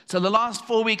So the last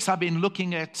 4 weeks, I've been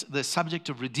looking at the subject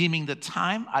of redeeming the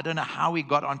time. I don't know how we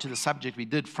got onto the subject we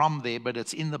did from there, but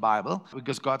it's in the Bible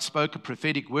because God spoke a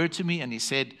prophetic word to me, and he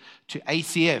said to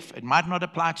ACF, it might not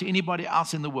apply to anybody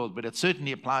else in the world, but it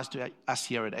certainly applies to us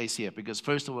here at ACF because,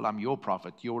 first of all, I'm your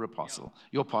prophet, your apostle,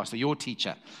 your pastor, your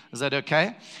teacher. Is that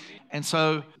okay? And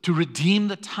so to redeem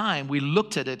the time, we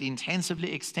looked at it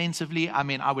intensively, extensively. I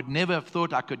mean, I would never have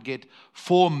thought I could get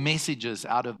 4 messages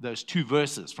out of those 2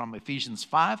 verses from Ephesians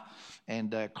 5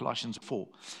 and Colossians 4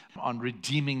 on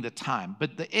redeeming the time.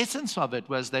 But the essence of it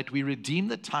was that we redeem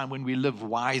the time when we live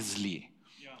wisely.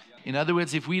 In other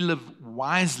words, if we live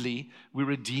wisely, we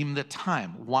redeem the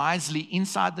time. Wisely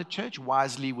inside the church,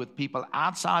 wisely with people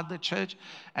outside the church.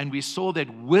 And we saw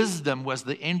that wisdom was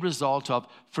the end result of,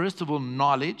 first of all,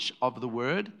 knowledge of the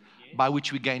word, by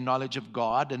which we gain knowledge of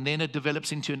God. And then it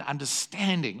develops into an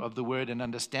understanding of the word and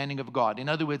understanding of God. In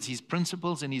other words, his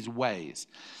principles and his ways.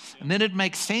 And then it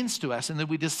makes sense to us, and then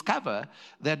we discover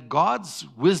that God's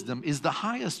wisdom is the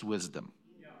highest wisdom.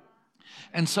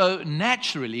 And so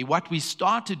naturally, what we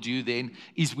start to do then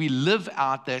is we live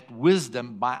out that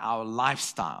wisdom by our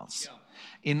lifestyles.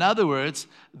 In other words,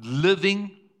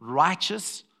 living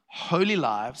righteous, holy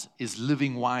lives is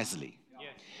living wisely.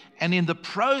 And in the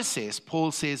process,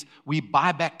 Paul says, we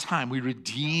buy back time, we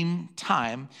redeem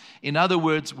time. In other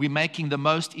words, we're making the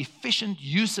most efficient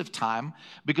use of time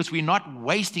because we're not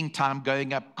wasting time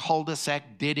going up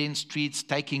cul-de-sac, dead-end streets,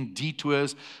 taking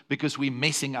detours because we're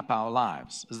messing up our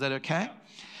lives. Is that okay?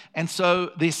 And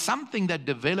so there's something that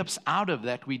develops out of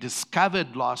that. We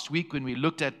discovered last week when we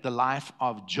looked at the life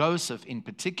of Joseph in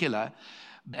particular,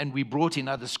 and we brought in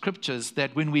other scriptures,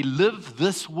 that when we live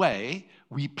this way,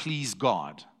 we please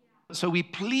God. So we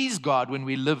please God when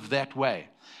we live that way.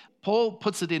 Paul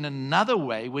puts it in another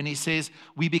way when he says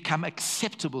we become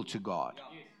acceptable to God.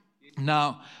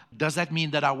 Now, does that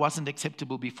mean that I wasn't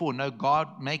acceptable before? No,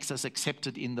 God makes us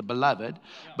accepted in the beloved.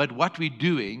 But what we're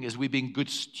doing is we're being good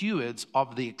stewards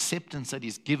of the acceptance that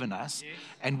he's given us,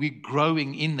 and we're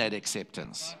growing in that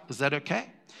acceptance. Is that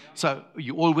okay? So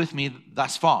you all with me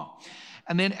thus far?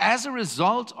 And then as a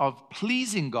result of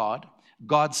pleasing God,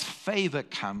 God's favor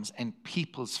comes and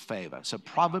people's favor. So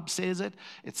Proverbs says it.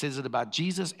 It says it about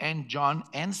Jesus and John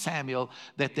and Samuel,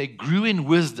 that they grew in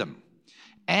wisdom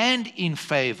and in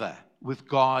favor with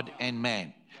God and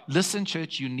man. Listen,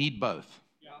 church, you need both.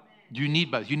 You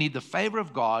need both. You need the favor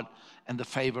of God and the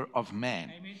favor of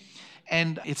man.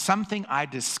 And it's something I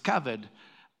discovered.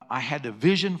 I had a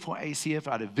vision for ACF.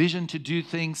 I had a vision to do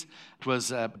things. It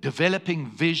was a developing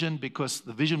vision because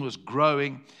the vision was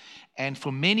growing. And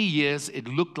for many years, it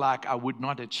looked like I would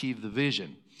not achieve the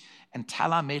vision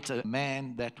until I met a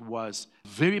man that was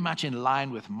very much in line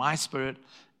with my spirit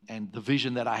and the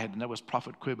vision that I had, and that was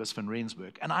Prophet Cobus van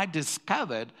Rensburg. And I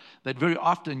discovered that very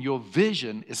often your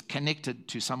vision is connected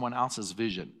to someone else's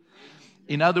vision.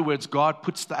 In other words, God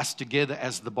puts us together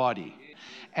as the body.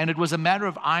 And it was a matter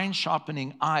of iron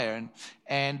sharpening iron,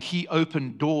 and he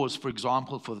opened doors, for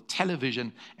example, for the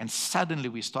television, and suddenly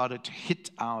we started to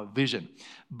hit our vision.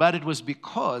 But it was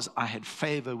because I had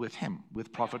favor with him,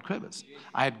 with Prophet Cobus.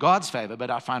 I had God's favor, but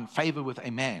I found favor with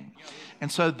a man. And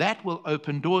so that will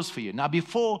open doors for you. Now,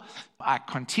 before I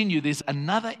continue, there's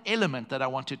another element that I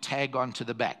want to tag on to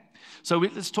the back. So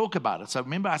let's talk about it. So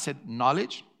remember I said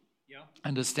knowledge,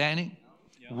 understanding,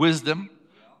 wisdom,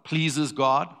 pleases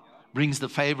God, brings the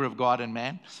favor of God and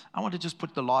man. I want to just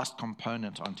put the last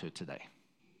component onto it today.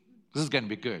 This is going to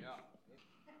be good.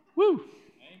 Woo!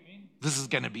 This is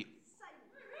going to be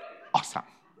awesome.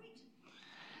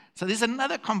 So there's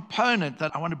another component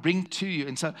that I want to bring to you.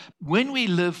 And so when we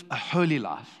live a holy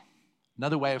life,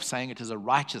 another way of saying it is a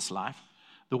righteous life.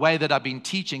 The way that I've been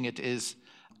teaching it is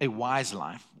a wise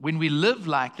life. When we live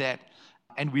like that,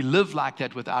 and we live like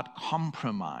that without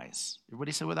compromise.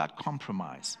 Everybody say without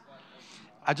compromise.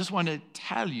 I just want to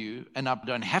tell you, and I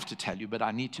don't have to tell you, but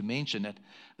I need to mention it,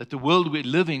 that the world we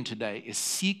live in today is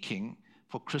seeking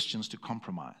for Christians to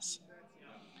compromise.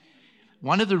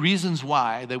 One of the reasons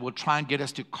why they will try and get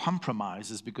us to compromise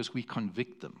is because we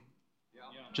convict them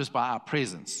just by our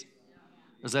presence.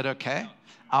 Is that okay?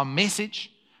 Our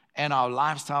message and our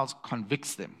lifestyles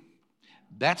convicts them.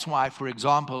 That's why, for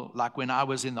example, like when I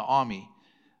was in the army,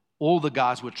 all the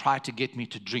guys would try to get me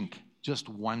to drink just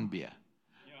one beer,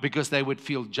 because they would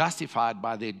feel justified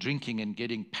by their drinking and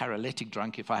getting paralytic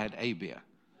drunk if I had a beer.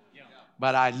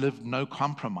 But I lived no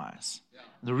compromise.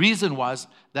 The reason was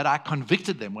that I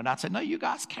convicted them when I'd say, no, you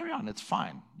guys carry on, it's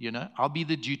fine. I'll be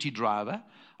the duty driver.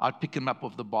 I'd pick them up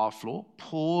off the bar floor,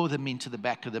 pour them into the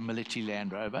back of the military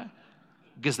Land Rover,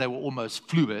 because they were almost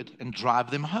fluid, and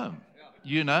drive them home.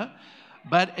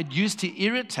 But it used to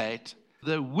irritate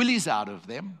the willies out of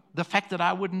them the fact that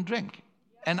I wouldn't drink.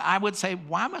 And I would say,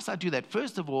 why must I do that?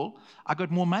 First of all, I got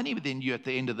more money than you at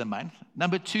the end of the month.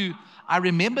 Number two, I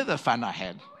remember the fun I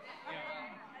had.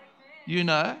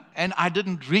 And I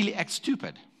didn't really act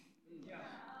stupid.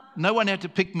 No one had to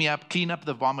pick me up, clean up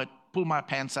the vomit, pull my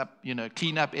pants up,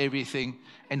 clean up everything,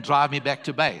 and drive me back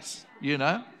to base,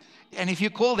 And if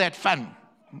you call that fun,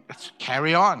 let's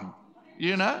carry on,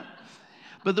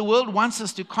 But the world wants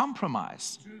us to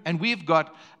compromise. And we've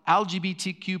got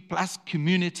LGBTQ plus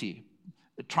community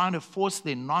trying to force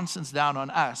their nonsense down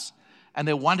on us, and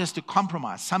they want us to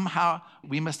compromise. Somehow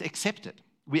we must accept it.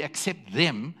 We accept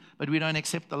them, but we don't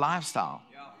accept the lifestyle.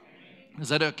 Is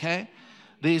that okay?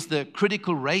 There's the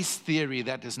critical race theory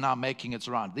that is now making its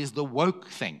round. There's the woke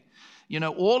thing.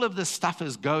 All of this stuff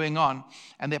is going on,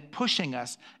 and they're pushing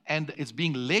us, and it's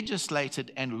being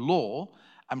legislated and law.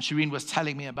 Shireen was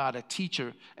telling me about a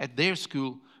teacher at their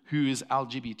school who is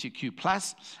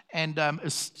LGBTQ+, and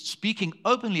is speaking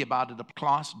openly about it in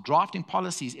class, drafting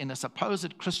policies in a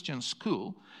supposed Christian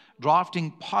school,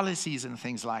 drafting policies and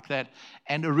things like that,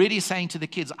 and already saying to the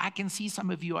kids, I can see some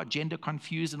of you are gender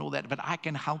confused and all that, but I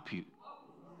can help you.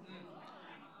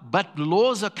 But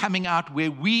laws are coming out where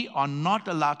we are not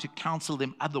allowed to counsel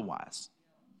them otherwise.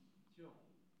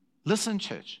 Listen,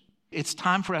 church, it's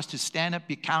time for us to stand up,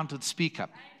 be counted, speak up.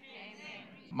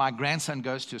 My grandson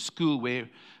goes to a school where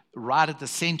right at the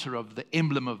center of the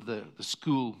emblem of the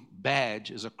school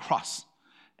badge is a cross.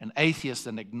 And atheists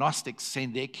and agnostics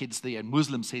send their kids there, and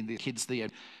Muslims send their kids there.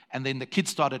 And then the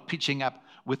kids started pitching up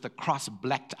with the cross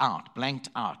blanked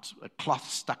out, a cloth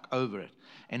stuck over it.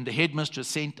 And the headmistress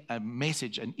sent a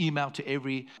message, an email to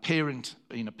every parent,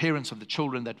 parents of the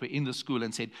children that were in the school,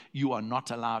 and said, you are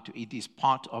not allowed to. It is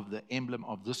part of the emblem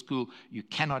of the school. You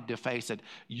cannot deface it.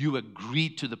 You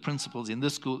agreed to the principles in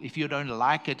this school. If you don't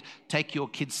like it, take your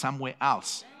kids somewhere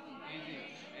else.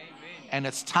 And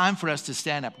it's time for us to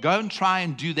stand up. Go and try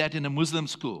and do that in a Muslim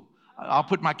school. I'll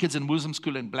put my kids in Muslim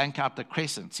school and blank out the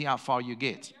crescent. See how far you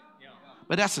get.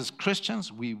 But us as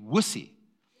Christians, we wussy.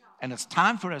 And it's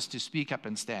time for us to speak up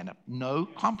and stand up. No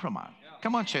compromise.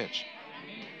 Come on, church.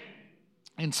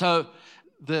 And so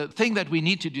the thing that we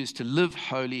need to do is to live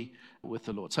holy with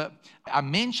the Lord. So I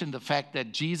mentioned the fact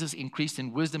that Jesus increased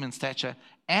in wisdom and stature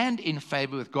and in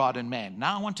favor with God and man.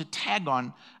 Now I want to tag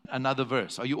on another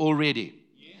verse. Are you all ready?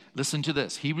 Listen to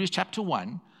this. Hebrews chapter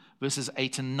 1, verses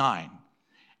 8 and 9.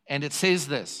 And it says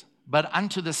this, but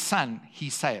unto the Son he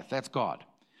saith, that's God.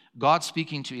 God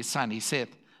speaking to his Son, he saith,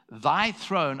 thy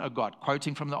throne, O God,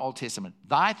 quoting from the Old Testament,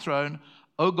 thy throne,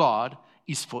 O God,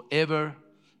 is forever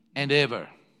and ever.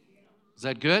 Is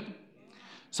that good?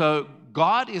 So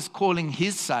God is calling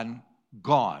his Son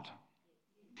God.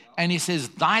 And he says,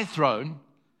 thy throne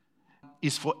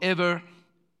is forever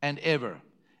and ever.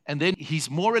 And then he's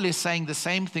more or less saying the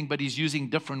same thing, but he's using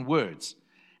different words.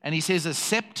 And he says, a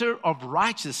scepter of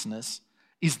righteousness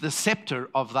is the scepter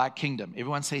of thy kingdom.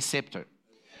 Everyone say scepter.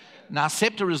 Now,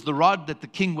 scepter is the rod that the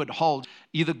king would hold,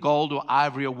 either gold or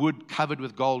ivory or wood covered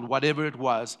with gold, whatever it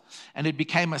was. And it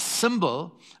became a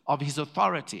symbol of his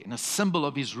authority and a symbol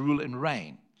of his rule and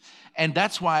reign. And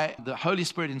that's why the Holy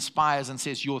Spirit inspires and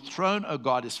says, your throne, O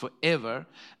God, is forever.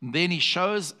 And then he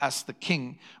shows us the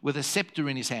king with a scepter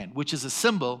in his hand, which is a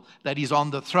symbol that he's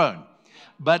on the throne.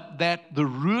 But that the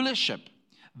rulership,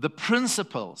 the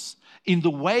principles, in the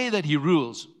way that he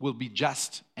rules will be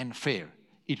just and fair.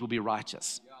 It will be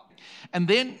righteous. And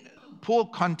then Paul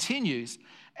continues,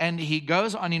 and he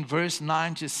goes on in verse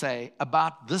 9 to say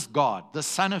about this God, the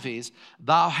Son of his,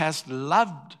 thou hast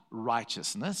loved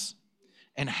righteousness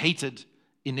and hated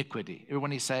iniquity.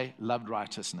 Everyone say, loved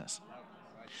righteousness.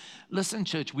 Listen,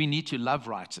 church, we need to love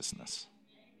righteousness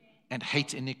and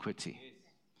hate iniquity.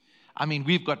 I mean,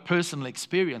 we've got personal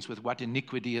experience with what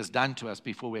iniquity has done to us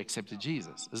before we accepted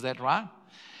Jesus. Is that right?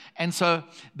 And so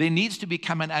there needs to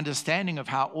become an understanding of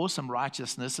how awesome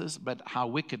righteousness is, but how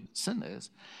wicked sin is.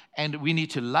 And we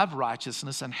need to love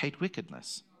righteousness and hate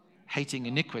wickedness, hating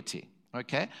iniquity.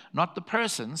 Okay? Not the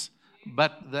persons,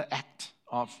 but the act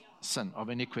of sin, of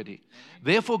iniquity.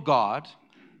 Therefore God,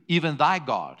 even thy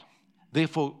God,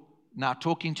 therefore, now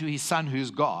talking to his Son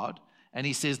who's God, and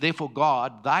he says, therefore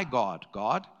God, thy God,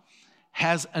 God,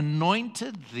 has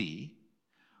anointed thee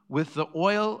with the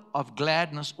oil of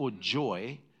gladness or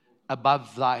joy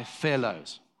above thy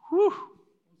fellows. Whew.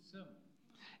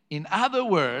 In other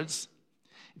words,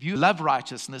 if you love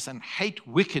righteousness and hate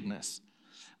wickedness,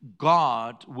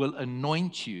 God will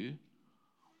anoint you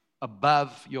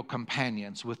above your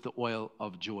companions with the oil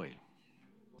of joy.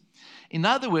 In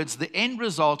other words, the end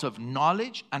result of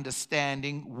knowledge,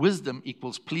 understanding, wisdom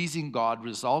equals pleasing God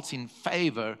results in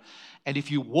favor. And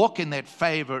if you walk in that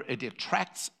favor, it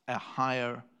attracts a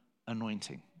higher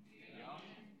anointing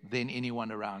than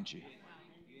anyone around you.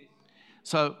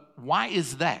 So why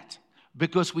is that?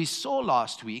 Because we saw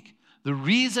last week, the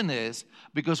reason is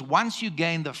because once you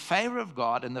gain the favor of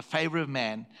God and the favor of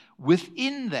man,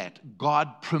 within that,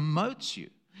 God promotes you.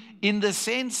 In the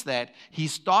sense that he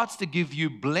starts to give you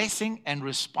blessing and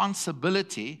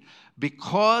responsibility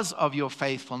because of your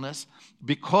faithfulness,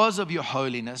 because of your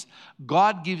holiness.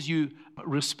 God gives you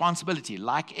responsibility,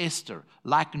 like Esther,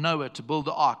 like Noah to build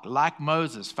the ark, like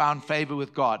Moses found favor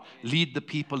with God, lead the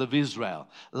people of Israel,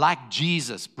 like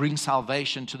Jesus, bring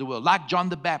salvation to the world, like John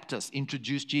the Baptist,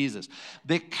 introduce Jesus.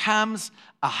 There comes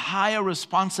a higher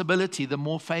responsibility the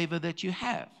more favor that you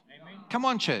have. Come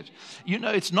on, church. You know,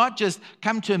 it's not just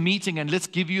come to a meeting and let's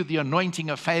give you the anointing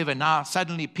of favor. Now,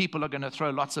 suddenly people are going to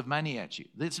throw lots of money at you.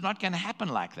 It's not going to happen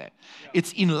like that.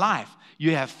 It's in life.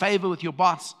 You have favor with your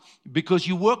boss because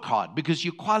you work hard, because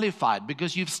you're qualified,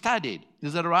 because you've studied.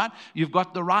 Is that right? You've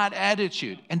got the right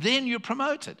attitude. And then you're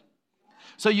promoted.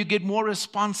 So you get more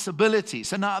responsibility.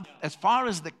 So now, as far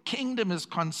as the kingdom is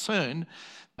concerned,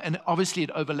 and obviously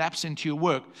it overlaps into your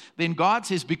work, then God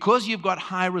says, because you've got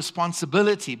high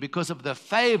responsibility, because of the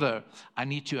favor, I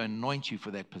need to anoint you for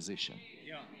that position.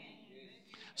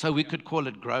 So we could call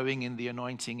it growing in the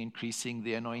anointing, increasing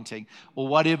the anointing, or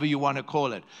whatever you want to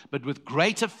call it. But with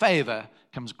greater favor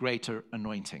comes greater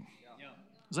anointing.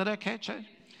 Is that okay, church?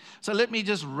 So let me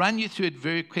just run you through it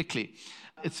very quickly.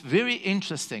 It's very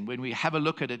interesting when we have a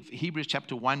look at it. Hebrews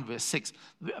chapter 1, verse 6.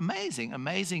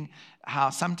 Amazing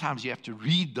how sometimes you have to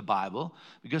read the Bible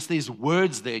because there's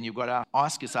words there and you've got to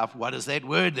ask yourself, what is that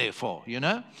word there for, you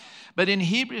know? But in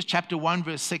Hebrews chapter 1,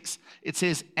 verse 6, it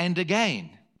says, and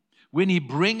again, when he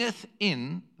bringeth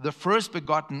in the first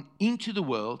begotten into the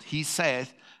world, he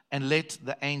saith, and let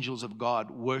the angels of God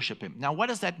worship him. Now, what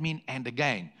does that mean, and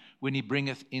again? When he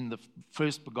bringeth in the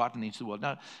first begotten into the world.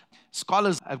 Now,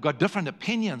 scholars have got different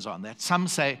opinions on that. Some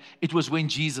say it was when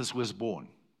Jesus was born.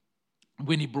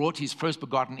 When he brought his first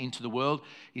begotten into the world,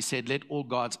 he said, let all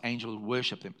God's angels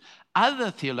worship him.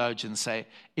 Other theologians say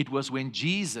it was when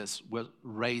Jesus was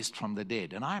raised from the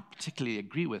dead. And I particularly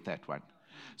agree with that one.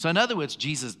 So in other words,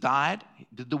 Jesus died, he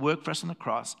did the work for us on the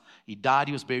cross. He died,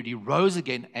 he was buried, he rose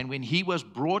again. And when he was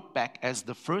brought back as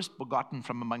the first begotten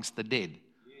from amongst the dead,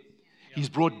 he's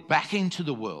brought back into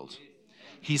the world.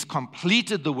 He's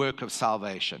completed the work of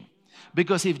salvation.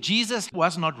 Because if Jesus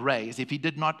was not raised, if he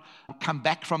did not come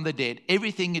back from the dead,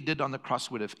 everything he did on the cross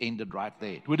would have ended right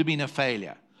there. It would have been a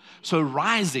failure. So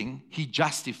rising, he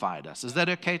justified us. Is that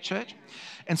okay, church?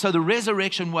 And so the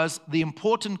resurrection was the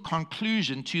important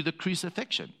conclusion to the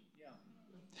crucifixion.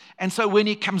 And so when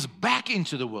he comes back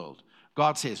into the world,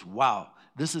 God says, wow,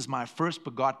 this is my first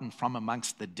begotten from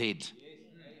amongst the dead.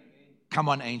 Come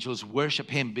on, angels, worship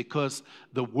him because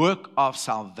the work of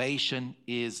salvation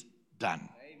is done.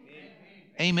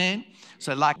 Amen.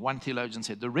 So like one theologian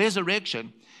said, the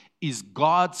resurrection is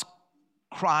God's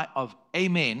cry of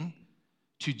amen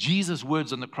to Jesus'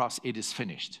 words on the cross, it is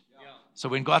finished. So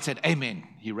when God said amen,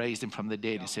 he raised him from the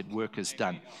dead. He said, work is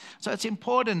done. So it's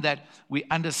important that we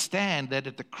understand that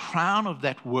at the crown of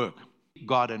that work,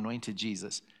 God anointed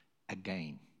Jesus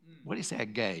again. What do you say,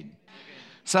 again?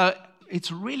 So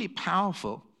it's really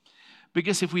powerful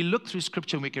because if we look through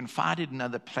Scripture and we can find it in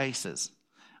other places,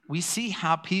 we see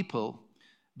how people,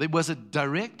 there was a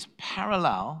direct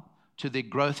parallel to their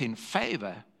growth in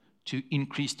favor to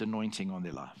increased anointing on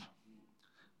their life.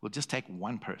 We'll just take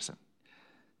one person,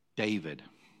 David.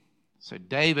 So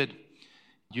David,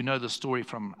 you know the story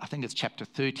from, I think it's chapter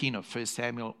 13 of 1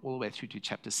 Samuel, all the way through to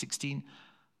chapter 16.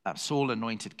 Saul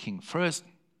anointed king first,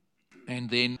 and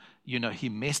then, you know, he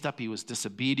messed up. He was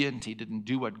disobedient. He didn't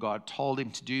do what God told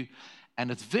him to do. And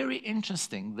it's very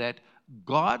interesting that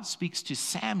God speaks to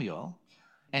Samuel,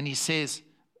 and he says,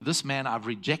 this man I've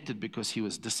rejected because he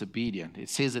was disobedient. It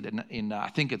says it in I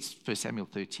think it's 1 Samuel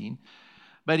 13.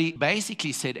 But he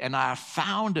basically said, and I have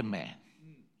found a man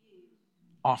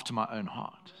after my own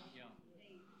heart.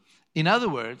 In other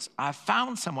words, I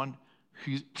found someone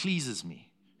who pleases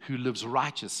me, who lives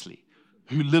righteously,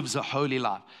 who lives a holy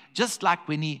life. Just like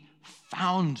when he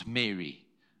found Mary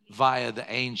via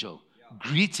the angel.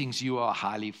 Greetings, you are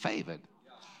highly favored.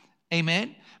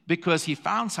 Amen. because he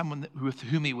found someone with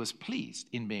whom he was pleased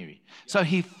in Mary. So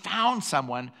he found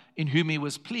someone in whom he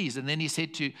was pleased. And then he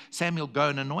said to Samuel, go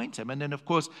and anoint him. And then, of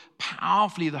course,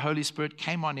 powerfully the Holy Spirit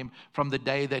came on him from the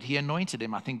day that he anointed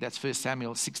him. I think that's 1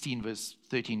 Samuel 16, verse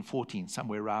 13, 14,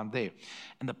 somewhere around there.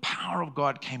 And the power of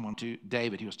God came onto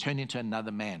David. He was turned into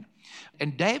another man.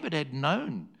 And David had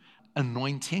known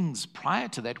anointings prior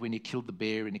to that when he killed the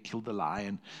bear and he killed the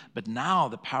lion. But now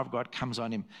the power of God comes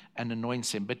on him and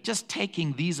anoints him. But just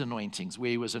taking these anointings where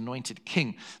he was anointed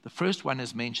king, the first one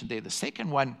is mentioned there. The second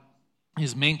one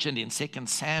is mentioned in 2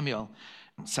 Samuel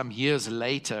some years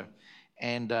later.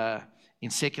 And in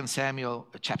 2 Samuel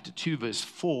chapter 2, verse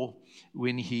 4,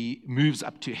 when he moves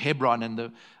up to Hebron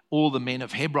and all the men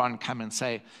of Hebron come and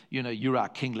say, you're our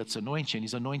king, let's anoint you. And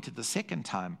he's anointed the second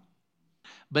time.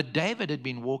 But David had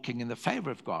been walking in the favor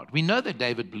of God. We know that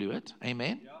David blew it.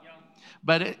 Amen. Yeah.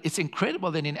 But it's incredible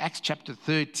that in Acts chapter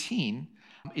 13,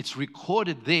 it's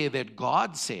recorded there that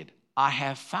God said, I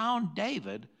have found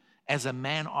David as a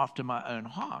man after my own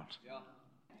heart. Yeah.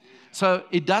 So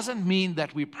it doesn't mean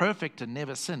that we're perfect and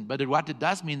never sin, but what it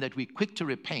does mean that we're quick to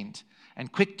repent and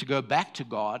quick to go back to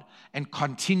God and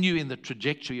continue in the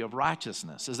trajectory of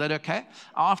righteousness. Is that okay?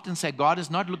 I often say God is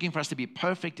not looking for us to be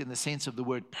perfect in the sense of the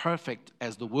word perfect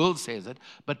as the world says it,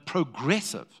 but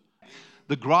progressive.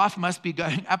 The graph must be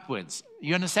going upwards.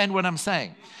 You understand what I'm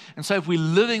saying? And so if we're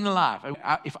living the life,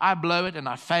 if I blow it and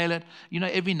I fail it,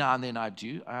 every now and then I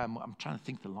do. I'm trying to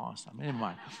think the last time. Never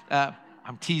mind.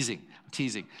 I'm teasing.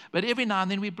 But every now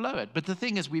and then we blow it. But the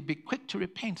thing is, we be quick to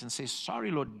repent and say, sorry,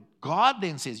 Lord. God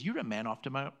then says, you're a man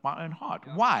after my own heart.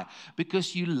 Yeah. Why?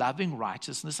 Because you're loving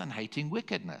righteousness and hating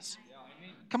wickedness. Yeah,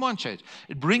 come on, church.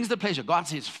 It brings the pleasure. God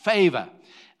says favor.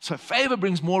 So favor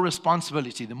brings more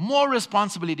responsibility. The more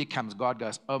responsibility comes, God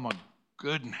goes, oh my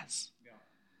goodness. Yeah.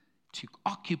 To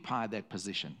occupy that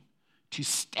position, to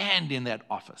stand in that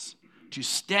office, to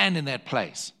stand in that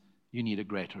place, you need a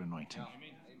greater anointing. Yeah.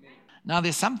 Now,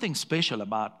 there's something special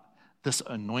about this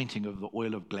anointing of the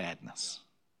oil of gladness.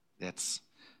 That's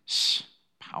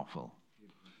powerful.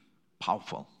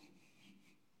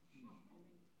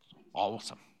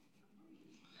 Awesome.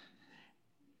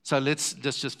 So let's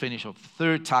just finish off. The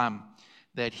third time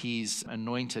that he's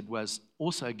anointed was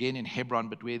also again in Hebron,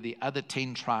 but where the other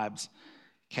 10 tribes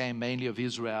came, mainly of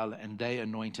Israel, and they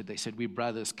anointed. They said, we're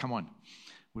brothers, come on.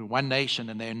 We're one nation,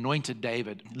 and they anointed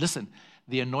David. Listen,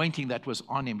 the anointing that was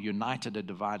on him united a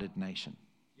divided nation.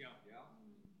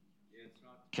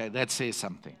 Okay, that says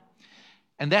something.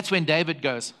 And that's when David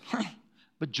goes,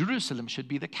 but Jerusalem should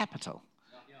be the capital.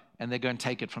 And they're going to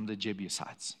take it from the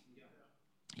Jebusites.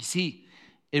 You see,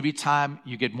 every time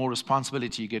you get more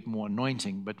responsibility, you get more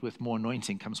anointing. But with more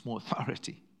anointing comes more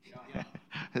authority.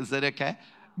 Is that okay?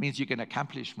 It means you can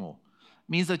accomplish more.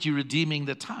 It means that you're redeeming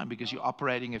the time because you're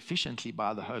operating efficiently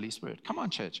by the Holy Spirit. Come on,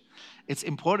 church. It's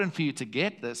important for you to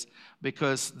get this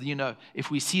because, if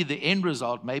we see the end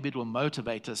result, maybe it will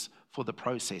motivate us for the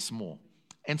process more.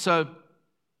 And so,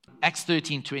 Acts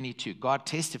 13:22, God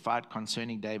testified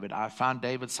concerning David. I found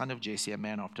David, son of Jesse, a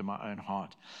man after my own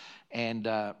heart. And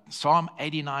Psalm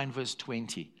 89, verse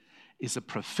 20, is a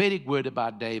prophetic word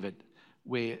about David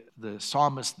where the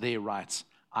psalmist there writes,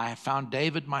 I have found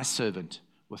David, my servant,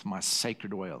 with my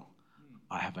sacred oil.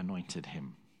 I have anointed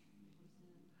him.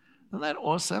 Isn't that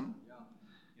awesome?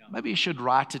 Yeah. Maybe you should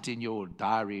write it in your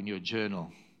diary, in your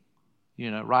journal.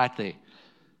 Right there.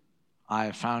 I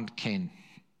have found Ken,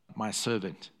 my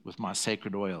servant, with my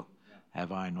sacred oil,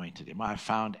 have I anointed him. I have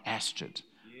found Astrid,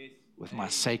 with my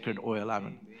sacred oil.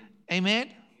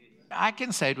 Amen? I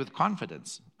can say it with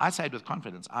confidence. I say it with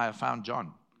confidence. I have found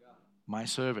John, my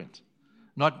servant.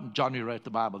 Not John who wrote the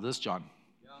Bible, this John.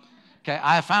 Okay,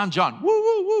 I have found John. Woo,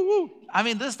 woo, woo, woo. I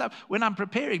mean, this stuff, when I'm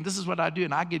preparing, this is what I do,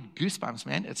 and I get goosebumps,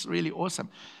 man. It's really awesome.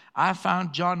 I have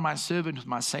found John, my servant, with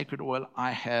my sacred oil.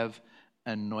 I have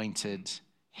anointed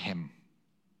him.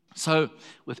 So,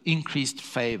 with increased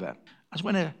favor, I just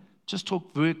want to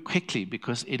talk very quickly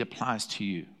because it applies to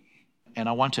you. And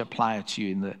I want to apply it to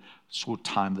you in the short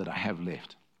time that I have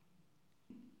left.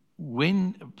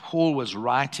 When Paul was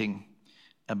writing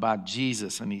about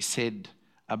Jesus, and he said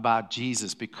about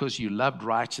Jesus, because you loved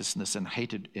righteousness and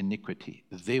hated iniquity,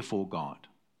 therefore God.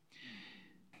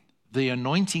 The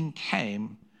anointing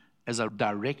came as a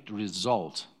direct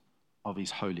result of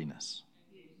his holiness.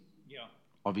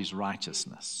 Of his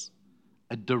righteousness,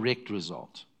 a direct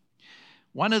result.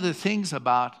 One of the things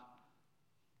about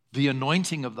the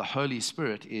anointing of the Holy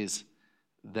Spirit is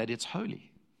that it's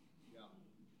holy.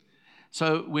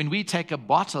 So when we take a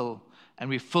bottle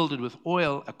and we filled it with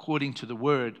oil according to the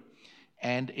word,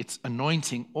 and it's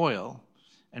anointing oil,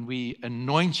 and we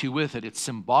anoint you with it, it's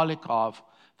symbolic of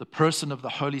the person of the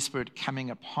Holy Spirit coming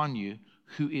upon you,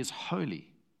 who is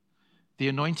holy. The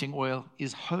anointing oil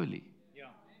is holy.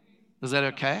 Is that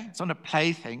okay? It's not a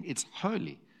plaything, it's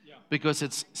holy because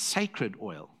it's sacred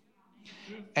oil.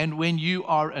 And when you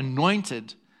are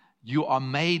anointed, you are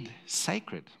made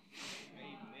sacred.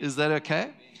 Is that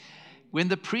okay? When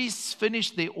the priests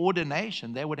finished their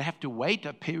ordination, they would have to wait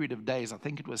a period of days. I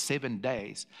think it was 7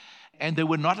 days. And they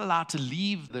were not allowed to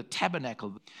leave the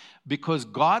tabernacle because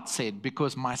God said,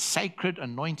 because my sacred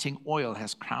anointing oil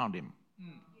has crowned him.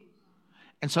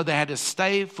 And so they had to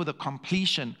stay for the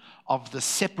completion of the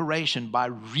separation by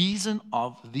reason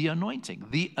of the anointing.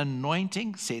 The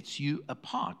anointing sets you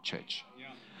apart, church.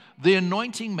 The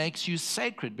anointing makes you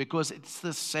sacred because it's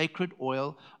the sacred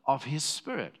oil of his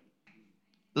Spirit.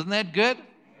 Isn't that good?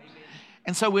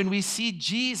 And so when we see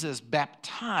Jesus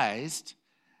baptized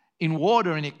in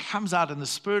water and it comes out and the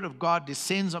Spirit of God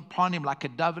descends upon him like a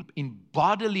dove in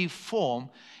bodily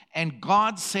form, and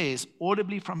God says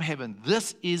audibly from heaven,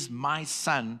 "This is my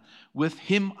Son, with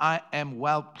him I am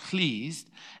well pleased."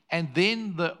 And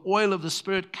then the oil of the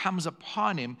Spirit comes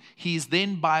upon him. He is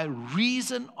then by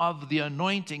reason of the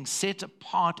anointing set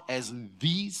apart as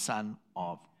the Son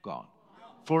of God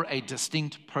for a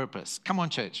distinct purpose. Come on,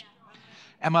 church.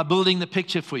 Am I building the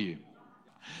picture for you?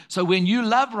 So when you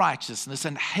love righteousness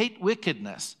and hate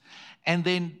wickedness, and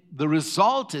then the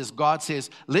result is God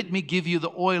says, "Let me give you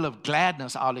the oil of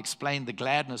gladness." I'll explain the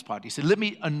gladness part. He said, "Let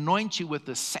me anoint you with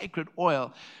the sacred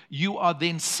oil." You are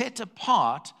then set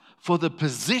apart for the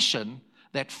position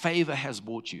that favor has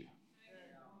brought you.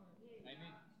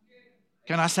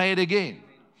 Can I say it again?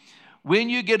 When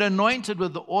you get anointed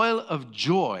with the oil of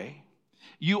joy,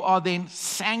 you are then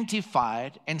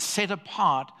sanctified and set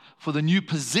apart for the new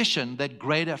position that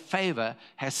greater favor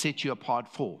has set you apart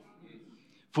for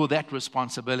that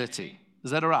responsibility. Is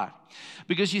that all right?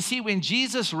 Because you see, when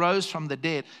Jesus rose from the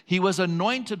dead, he was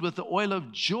anointed with the oil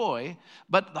of joy,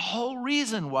 but the whole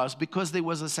reason was because there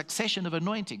was a succession of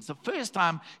anointings. The first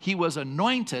time he was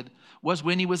anointed was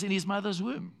when he was in his mother's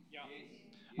womb,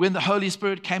 when the Holy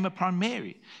Spirit came upon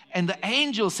Mary. And the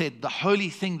angel said, "The holy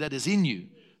thing that is in you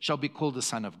shall be called the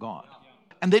Son of God."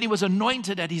 And then he was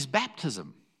anointed at his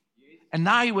baptism. And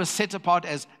now he was set apart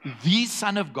as the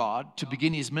Son of God to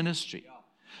begin his ministry.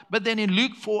 But then in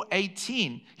Luke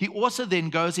 4:18, he also then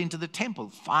goes into the temple,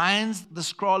 finds the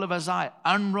scroll of Isaiah,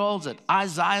 unrolls it.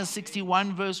 Isaiah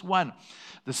 61 verse 1.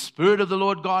 "The Spirit of the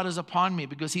Lord God is upon me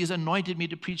because he has anointed me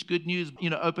to preach good news,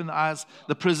 open the eyes,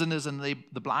 the prisoners and the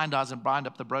blind eyes, and bind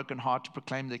up the broken heart, to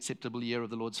proclaim the acceptable year of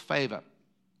the Lord's favor."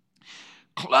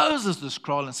 Closes the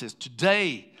scroll and says,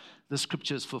 "Today the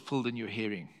scripture is fulfilled in your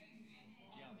hearing."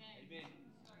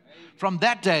 From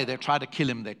that day, they tried to kill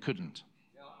him, they couldn't.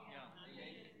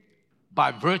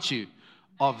 By virtue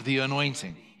of the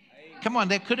anointing. Come on,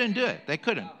 they couldn't do it. They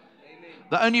couldn't.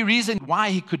 The only reason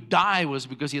why he could die was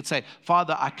because he'd say,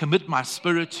 "Father, I commit my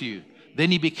spirit to you."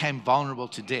 Then he became vulnerable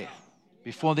to death.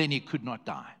 Before then, he could not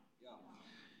die.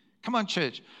 Come on,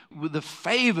 church. With the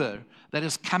favor that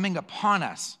is coming upon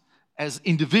us as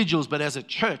individuals, but as a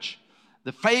church,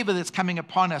 the favor that's coming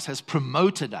upon us has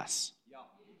promoted us.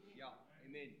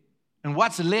 And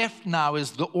what's left now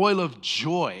is the oil of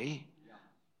joy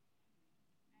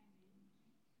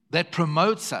that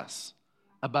promotes us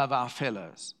above our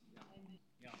fellows.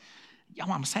 Yeah,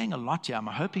 I'm saying a lot here. I'm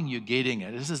hoping you're getting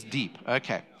it. This is deep.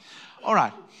 Okay. All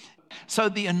right. So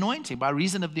the anointing, by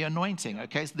reason of the anointing,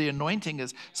 okay, so the anointing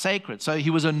is sacred. So he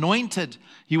was anointed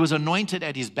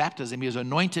at his baptism. He was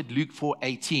anointed, Luke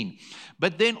 4:18.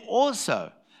 But then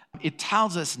also, it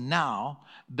tells us now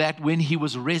that when he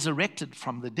was resurrected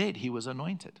from the dead, he was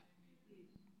anointed.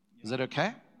 Is that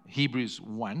okay? Hebrews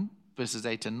 1, verses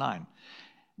 8 and 9.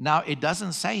 Now, it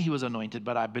doesn't say he was anointed,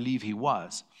 but I believe he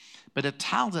was. But it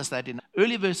tells us that in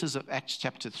early verses of Acts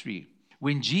chapter 3,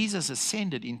 when Jesus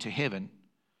ascended into heaven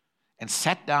and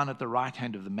sat down at the right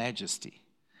hand of the Majesty,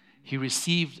 he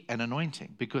received an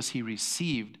anointing because he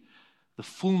received the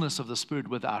fullness of the Spirit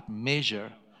without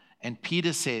measure. And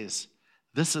Peter says,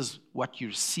 this is what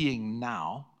you're seeing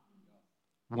now.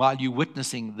 While you're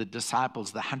witnessing the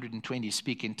disciples, the 120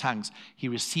 speak in tongues, he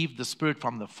received the Spirit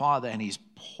from the Father and he's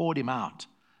poured him out.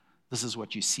 This is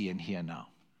what you see and hear now.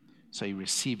 So he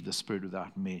received the Spirit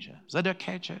without measure. Is that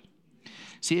okay, church?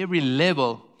 See, every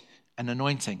level, an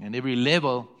anointing, and every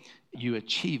level you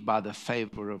achieve by the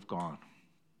favor of God.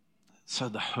 So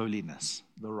the holiness,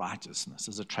 the righteousness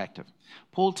is attractive.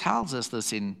 Paul tells us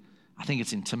this in, I think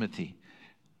it's in Timothy.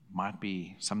 Might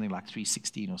be something like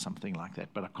 3:16 or something like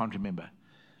that, but I can't remember.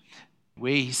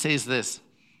 Where he says this,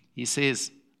 he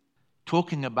says,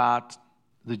 talking about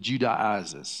the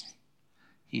Judaizers,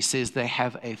 he says they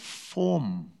have a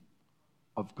form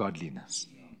of godliness,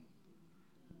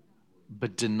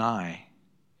 but deny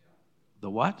the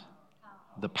what?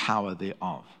 The power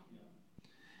thereof.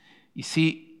 You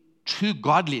see, true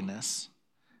godliness,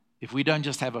 if we don't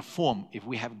just have a form, if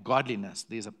we have godliness,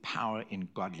 there's a power in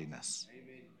godliness.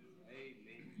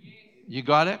 You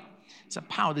got it? It's a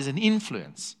power, there's an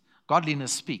influence.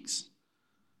 Godliness speaks.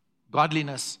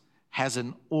 Godliness has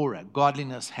an aura.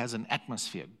 Godliness has an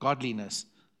atmosphere. Godliness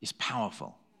is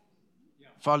powerful.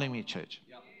 Follow me, church.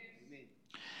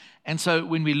 And so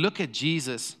when we look at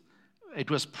Jesus, it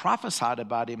was prophesied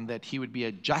about him that he would be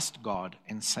a just God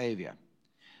and Savior.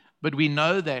 But we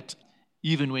know that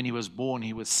even when he was born,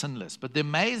 he was sinless. But the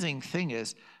amazing thing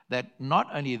is that not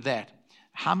only that,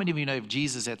 how many of you know if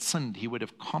Jesus had sinned, he would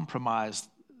have compromised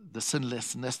the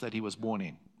sinlessness that he was born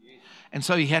in? And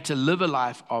so he had to live a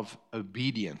life of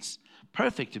obedience,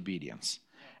 perfect obedience.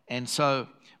 And so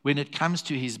when it comes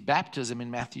to his baptism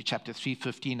in Matthew chapter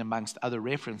 3:15, amongst other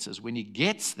references, when he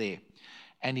gets there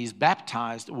and he's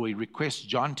baptized, or he requests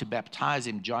John to baptize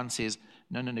him, John says,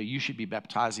 no, you should be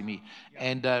baptizing me.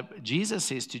 And Jesus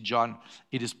says to John,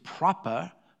 it is proper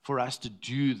for us to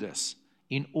do this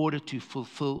in order to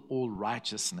fulfill all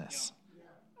righteousness.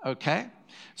 Okay?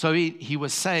 So he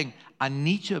was saying, I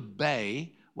need to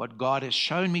obey what God has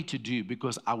shown me to do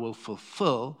because I will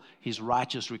fulfill his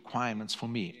righteous requirements for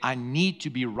me. I need to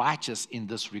be righteous in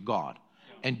this regard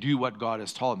and do what God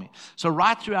has told me. So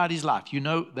right throughout his life, you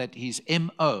know that his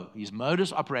MO, his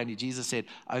modus operandi, Jesus said,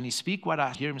 I only speak what I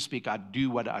hear him speak, I do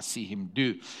what I see him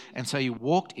do. And so he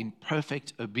walked in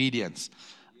perfect obedience.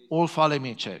 All follow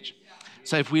me, church.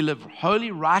 So if we live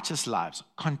holy, righteous lives,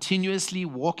 continuously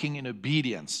walking in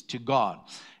obedience to God,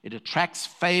 it attracts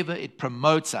favor, it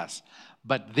promotes us.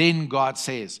 But then God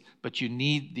says, but you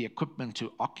need the equipment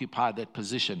to occupy that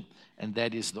position, and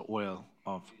that is the oil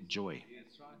of joy.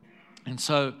 And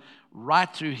so,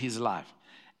 right through his life,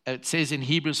 it says in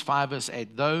Hebrews 5 verse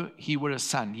 8, though he were a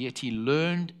son, yet he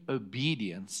learned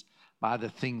obedience by the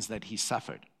things that he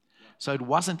suffered. So it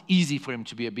wasn't easy for him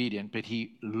to be obedient, but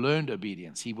he learned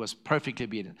obedience. He was perfectly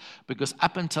obedient. Because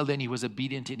up until then, he was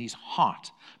obedient in his heart,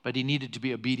 but he needed to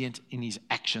be obedient in his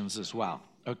actions as well.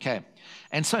 Okay.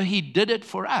 And so he did it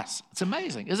for us. It's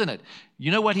amazing, isn't it?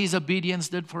 You know what his obedience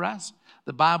did for us?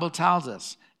 The Bible tells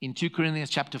us in 2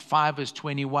 Corinthians chapter 5, verse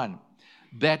 21,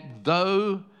 that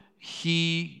though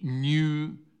he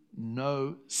knew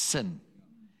no sin,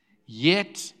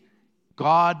 yet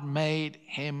God made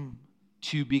him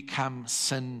to become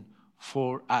sin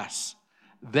for us,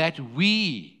 that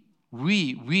we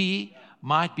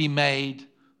might be made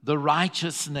the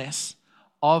righteousness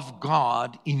of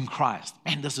God in Christ.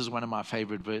 And this is one of my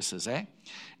favorite verses, eh?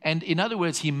 And in other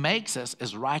words, he makes us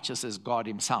as righteous as God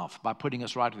himself by putting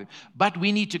us right with him. But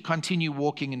we need to continue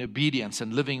walking in obedience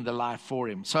and living the life for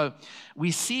him. So we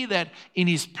see that in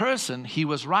his person, he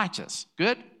was righteous.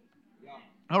 Good?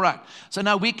 All right. So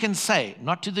now we can say,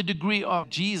 not to the degree of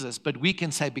Jesus, but we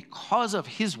can say because of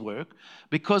his work,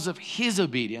 because of his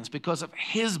obedience, because of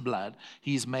his blood,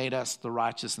 he's made us the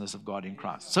righteousness of God in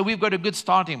Christ. So we've got a good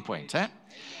starting point. Eh?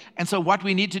 And so what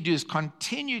we need to do is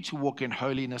continue to walk in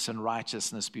holiness and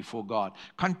righteousness before God.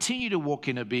 Continue to walk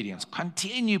in obedience.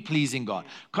 Continue pleasing God.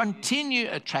 Continue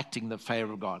attracting the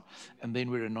favor of God. And then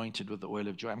we're anointed with the oil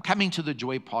of joy. I'm coming to the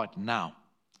joy part now.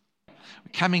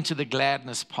 We're coming to the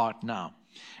gladness part now.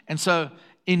 And so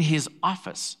in his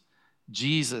office,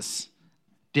 Jesus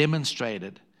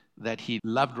demonstrated that he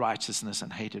loved righteousness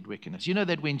and hated wickedness. You know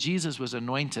that when Jesus was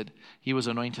anointed, he was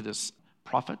anointed as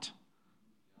prophet,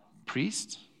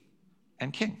 priest,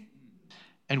 and king.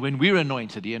 And when we're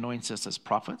anointed, he anoints us as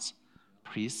prophets,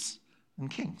 priests, and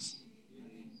kings.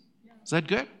 Is that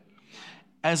good?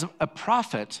 As a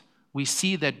prophet, we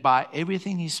see that by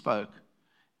everything he spoke,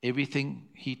 everything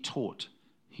he taught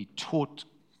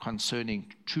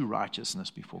concerning true righteousness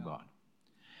before God.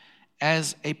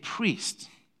 As a priest,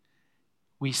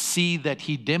 we see that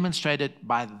he demonstrated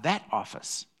by that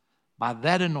office, by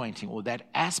that anointing, or that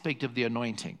aspect of the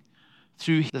anointing,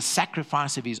 through the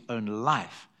sacrifice of his own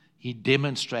life, he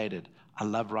demonstrated, I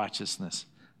love righteousness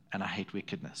and I hate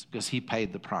wickedness, because he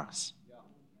paid the price.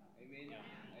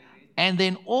 And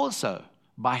then also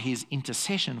by his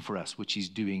intercession for us, which he's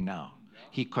doing now.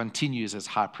 He continues as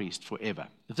high priest forever.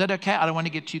 Is that okay? I don't want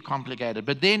to get too complicated.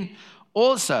 But then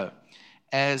also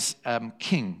as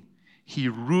king, he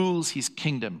rules his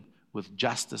kingdom with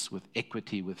justice, with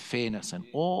equity, with fairness, and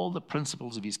all the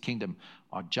principles of his kingdom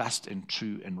are just and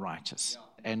true and righteous.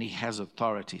 And he has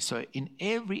authority. So in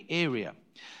every area.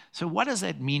 So what does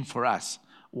that mean for us?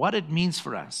 What it means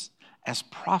for us as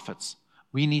prophets,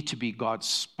 we need to be God's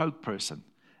spokesperson.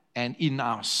 And in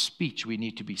our speech, we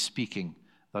need to be speaking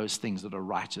those things that are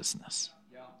righteousness.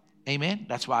 Amen?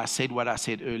 That's why I said what I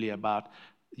said earlier about,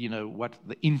 what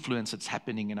the influence that's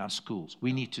happening in our schools.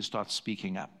 We need to start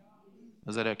speaking up.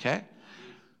 Is that okay?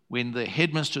 When the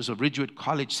headmistress of Ridgewood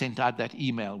College sent out that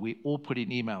email, we all put in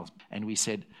emails and we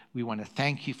said, we want to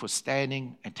thank you for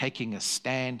standing and taking a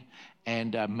stand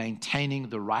and maintaining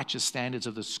the righteous standards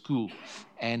of the school.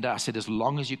 And I said, as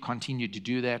long as you continue to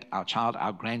do that,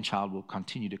 our grandchild will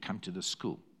continue to come to the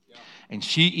school. Yeah. And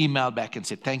she emailed back and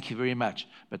said, thank you very much,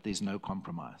 but there's no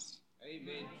compromise.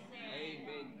 Amen.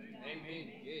 Amen. Amen.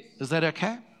 Yes. Is that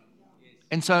okay? Yes.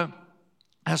 And so,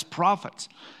 as prophets,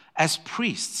 as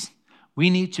priests, we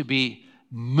need to be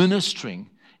ministering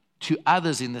to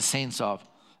others in the sense of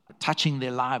touching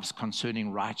their lives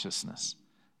concerning righteousness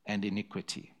and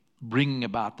iniquity, bringing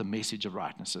about the message of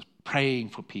righteousness, praying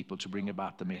for people to bring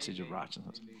about the message of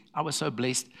righteousness. I was so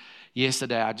blessed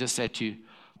yesterday. I just had to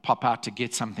pop out to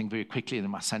get something very quickly, and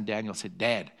my son Daniel said,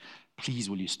 Dad, please,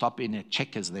 will you stop in at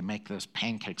Checkers? They make those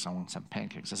pancakes. I want some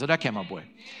pancakes. I said, okay, my boy.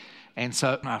 And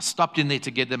so I stopped in there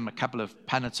to get them a couple of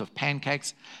punnets of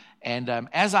pancakes. And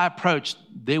as I approached,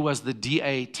 there was the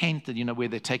DA tent, where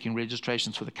they're taking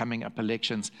registrations for the coming up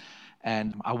elections.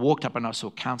 And I walked up and I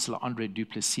saw Councillor Andre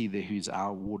Duplessis there, who's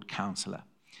our ward councillor.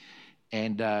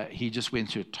 And he just went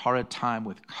through a torrid time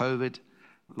with COVID,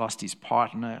 lost his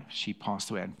partner. She passed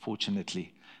away,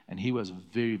 unfortunately. And he was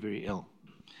very, very ill.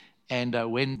 And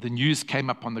when the news came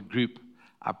up on the group,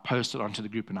 I posted onto the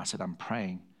group and I said, I'm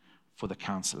praying for the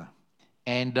councillor.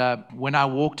 And when I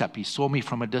walked up, he saw me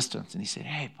from a distance and he said,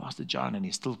 hey, Pastor John, and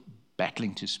he's still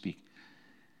battling to speak.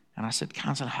 And I said,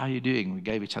 Councillor, how are you doing? We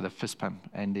gave each other a fist pump.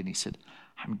 And then he said,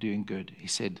 I'm doing good. He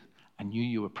said, I knew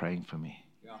you were praying for me.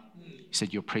 Yeah. He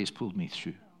said, your prayers pulled me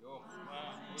through.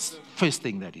 Awesome. First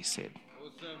thing that he said.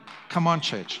 Awesome. Come on,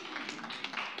 church.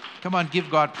 Come on, give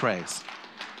God praise.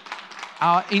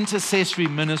 Our intercessory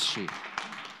ministry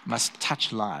must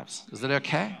touch lives. Is that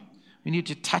okay? We need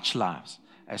to touch lives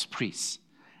as priests.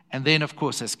 And then, of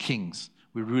course, as kings,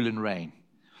 we rule and reign.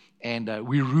 And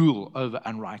we rule over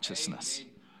unrighteousness.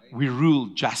 We rule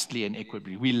justly and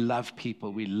equitably. We love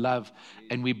people. We love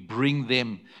and we bring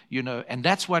them, and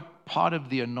that's what part of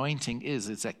the anointing is.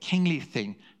 It's a kingly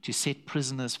thing to set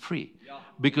prisoners free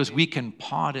because we can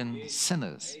pardon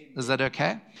sinners. Is that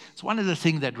okay? It's one of the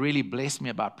things that really blessed me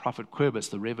about Prophet Querbus,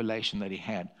 the revelation that he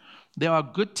had. There are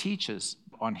good teachers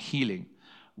on healing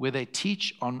where they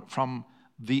teach from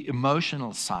the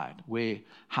emotional side, where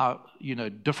how,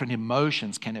 different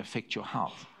emotions can affect your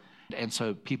health. And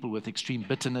so people with extreme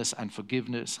bitterness,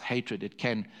 unforgiveness, hatred, it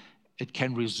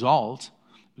can result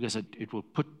because it will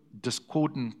put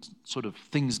discordant sort of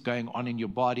things going on in your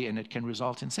body and it can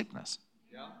result in sickness.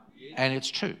 Yeah. And it's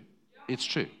true. It's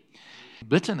true.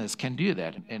 Bitterness can do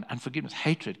that, and unforgiveness,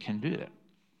 hatred can do that.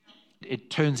 It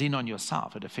turns in on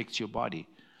yourself. It affects your body.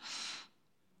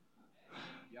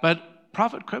 But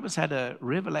Prophet Querbus had a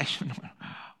revelation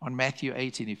on Matthew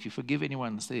 18. If you forgive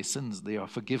anyone's their sins, they are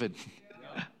forgiven.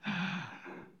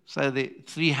 So the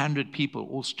 300 people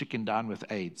all stricken down with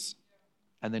AIDS.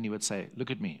 And then he would say, look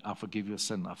at me, I'll forgive your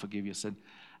sin, I'll forgive your sin.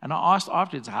 And I asked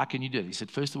afterwards, how can you do it? He said,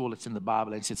 first of all, it's in the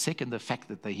Bible. And he said, second, the fact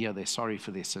that they hear they're sorry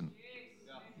for their sin.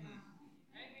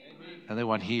 And they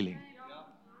want healing.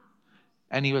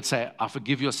 And he would say, I'll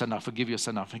forgive your sin, I'll forgive your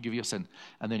sin, I'll forgive your sin.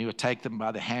 And then he would take them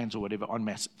by the hands or whatever en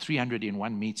masse, 300 in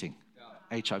one meeting,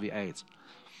 HIV AIDS.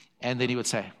 And then he would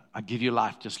say, I give you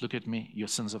life, just look at me, your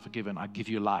sins are forgiven. I give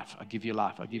you life, I give you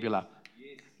life, I give you life.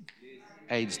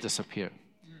 AIDS disappear.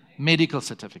 Medical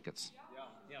certificates.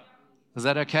 Is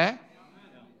that okay?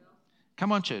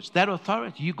 Come on, church. That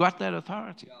authority, you got that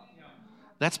authority.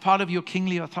 That's part of your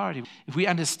kingly authority. If we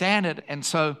understand it, and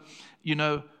so,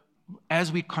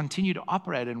 as we continue to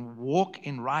operate and walk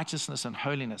in righteousness and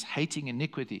holiness, hating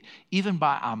iniquity, even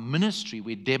by our ministry,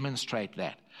 we demonstrate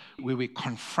that. Where we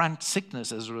confront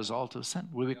sickness as a result of sin,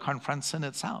 where we confront sin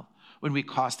itself, when we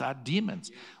cast out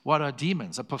demons. What are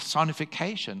demons? A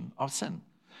personification of sin.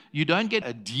 You don't get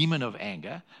a demon of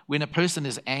anger. When a person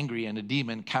is angry and a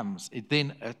demon comes, it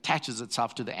then attaches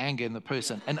itself to the anger in the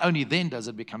person, and only then does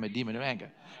it become a demon of anger.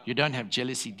 You don't have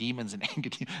jealousy demons and anger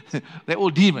demons. They're all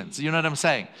demons, you know what I'm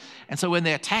saying? And so when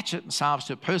they attach themselves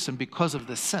to a person because of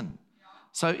the sin,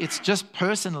 so it's just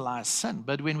personalized sin.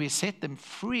 But when we set them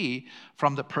free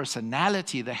from the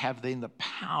personality, they have then the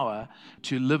power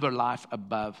to live a life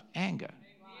above anger.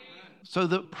 So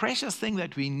the precious thing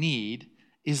that we need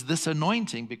is this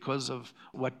anointing because of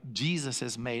what Jesus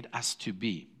has made us to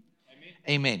be.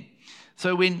 Amen.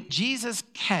 So when Jesus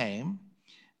came,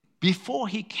 before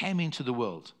he came into the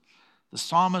world, the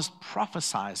psalmist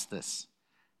prophesies this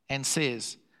and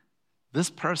says, this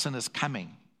person is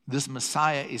coming. This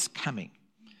Messiah is coming.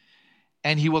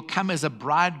 And he will come as a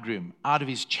bridegroom out of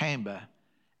his chamber,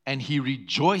 and he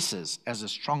rejoices as a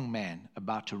strong man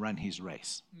about to run his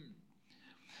race.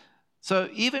 So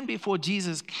even before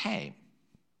Jesus came,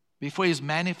 before he was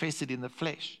manifested in the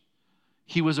flesh,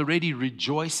 he was already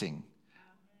rejoicing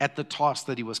at the task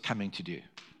that he was coming to do.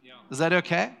 Yeah. Is that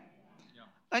okay? Yeah.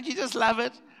 Don't you just love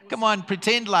it? Come on,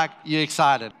 pretend like you're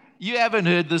excited. You haven't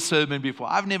heard this sermon before.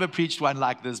 I've never preached one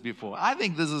like this before. I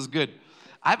think this is good.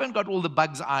 I haven't got all the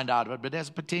bugs ironed out of it, but there's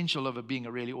potential of it being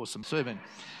a really awesome sermon.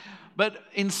 But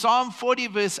in Psalm 40,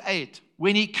 verse 8,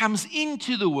 when he comes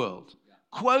into the world,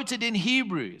 quoted in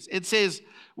Hebrews, it says,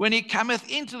 when he cometh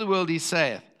into the world, he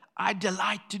saith, I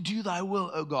delight to do thy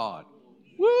will, O God.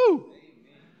 Woo!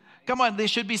 Come on, there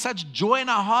should be such joy in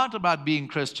our heart about being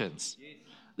Christians.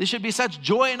 There should be such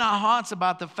joy in our hearts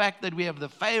about the fact that we have the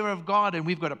favor of God and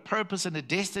we've got a purpose and a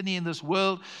destiny in this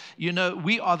world. You know,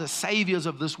 we are the saviors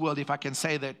of this world, if I can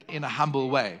say that in a humble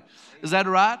way. Is that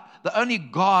right? The only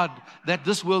God that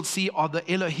this world see are the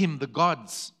Elohim, the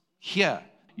gods here.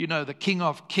 You know, the King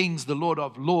of Kings, the Lord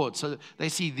of Lords. So they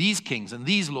see these kings and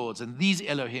these lords and these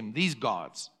Elohim, these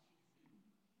gods.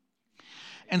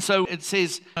 And so it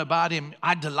says about him,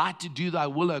 I delight to do thy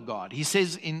will, O God. He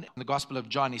says in the Gospel of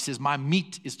John, he says, my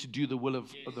meat is to do the will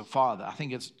of the Father. I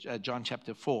think it's John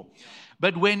chapter 4.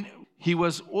 But when he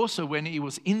was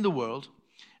in the world,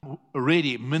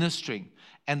 already ministering,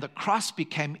 and the cross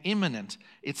became imminent,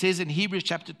 it says in Hebrews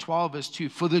chapter 12, verse 2,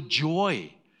 for the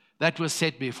joy that was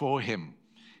set before him,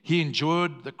 he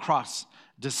endured the cross,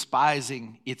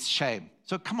 despising its shame.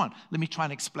 So come on, let me try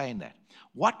and explain that.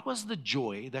 What was the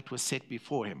joy that was set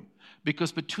before him?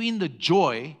 Because between the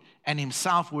joy and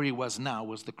himself where he was now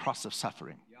was the cross of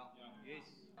suffering.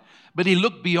 But he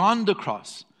looked beyond the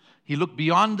cross. He looked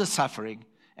beyond the suffering,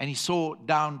 and he saw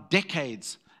down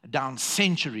decades, down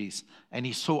centuries, and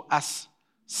he saw us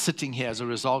sitting here as a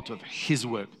result of his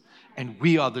work. And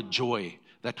we are the joy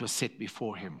that was set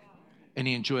before him. And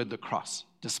he endured the cross,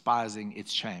 despising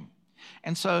its shame.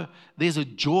 And so there's a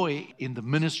joy in the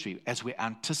ministry as we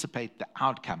anticipate the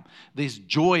outcome. There's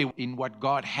joy in what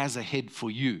God has ahead for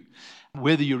you.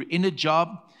 Whether you're in a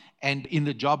job, and in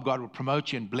the job God will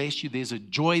promote you and bless you, there's a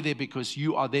joy there because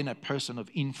you are then a person of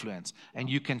influence and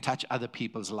you can touch other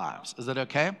people's lives. Is that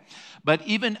okay? But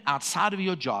even outside of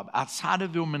your job, outside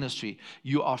of your ministry,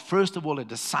 you are first of all a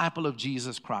disciple of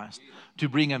Jesus Christ to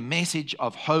bring a message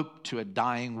of hope to a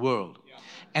dying world.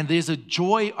 And there's a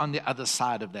joy on the other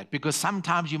side of that, because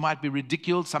sometimes you might be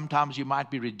ridiculed, sometimes you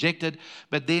might be rejected,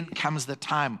 but then comes the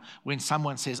time when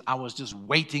someone says, I was just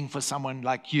waiting for someone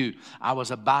like you. I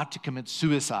was about to commit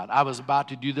suicide. I was about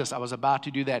to do this. I was about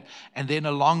to do that. And then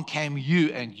along came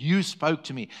you and you spoke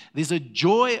to me. There's a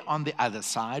joy on the other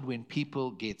side when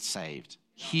people get saved,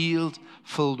 healed,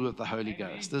 filled with the Holy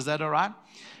Ghost. Is that all right?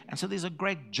 And so there's a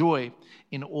great joy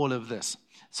in all of this.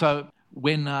 So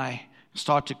when I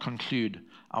start to conclude,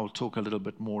 I will talk a little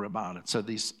bit more about it. So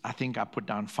I think I put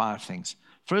down 5 things.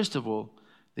 First of all,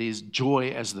 there's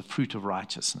joy as the fruit of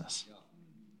righteousness.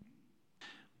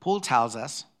 Paul tells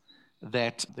us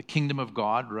that the kingdom of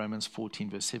God, Romans 14,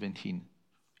 verse 17,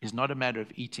 is not a matter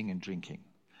of eating and drinking.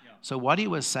 So what he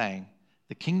was saying,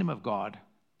 the kingdom of God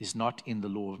is not in the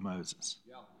law of Moses.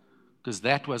 Because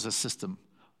that was a system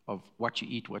of what you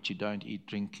eat, what you don't eat,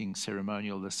 drinking,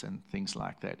 ceremonial this and things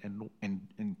like that,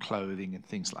 and clothing and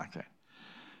things like that.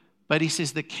 But he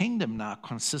says the kingdom now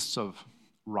consists of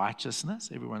righteousness.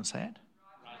 Everyone say it.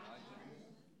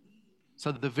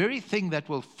 So the very thing that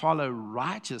will follow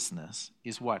righteousness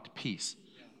is what? Peace.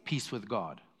 Peace with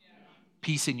God.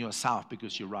 Peace in yourself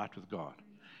because you're right with God.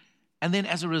 And then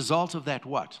as a result of that,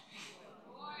 what?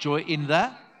 Joy in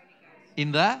the?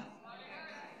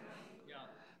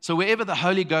 So wherever the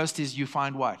Holy Ghost is, you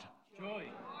find what? Joy.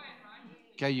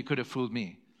 Okay, you could have fooled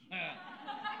me.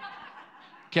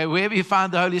 Okay, wherever you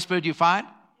find the Holy Spirit, you find?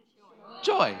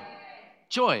 Joy.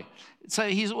 Joy. So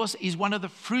he's one of the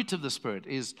fruit of the Spirit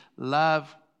is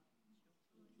love,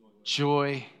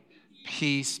 joy,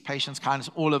 peace, patience, kindness,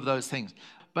 all of those things.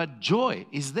 But joy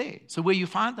is there. So where you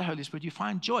find the Holy Spirit, you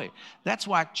find joy. That's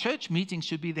why church meetings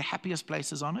should be the happiest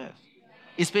places on earth.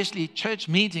 Especially church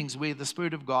meetings where the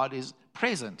Spirit of God is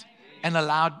present and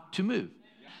allowed to move.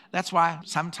 That's why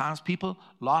sometimes people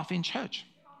laugh in church.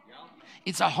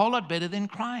 It's a whole lot better than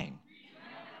crying.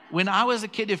 When I was a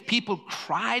kid, if people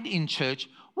cried in church,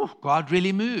 God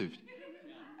really moved.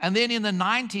 And then in the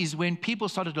 90s, when people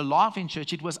started to laugh in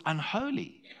church, it was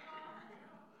unholy.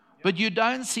 But you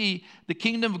don't see the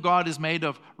kingdom of God is made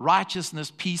of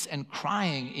righteousness, peace, and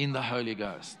crying in the Holy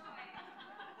Ghost.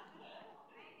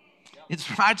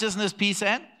 It's righteousness, peace,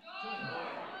 and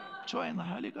joy in the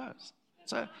Holy Ghost.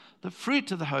 So the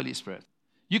fruit of the Holy Spirit.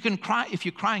 You can cry. If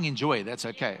you're crying in joy, that's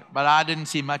okay. But I didn't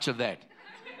see much of that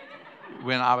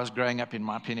when I was growing up in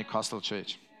my Pentecostal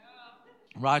church.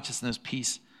 Righteousness,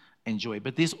 peace, and joy.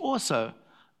 But there's also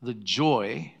the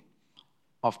joy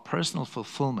of personal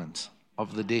fulfillment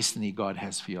of the destiny God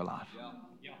has for your life.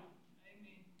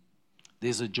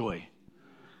 There's a joy.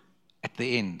 At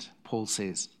the end, Paul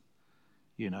says,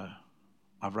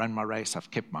 I've run my race,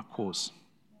 I've kept my course.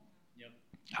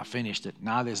 I finished it.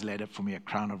 Now there's laid up for me a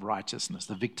crown of righteousness,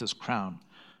 the victor's crown.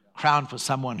 Crown for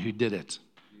someone who did it,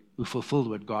 who fulfilled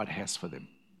what God has for them.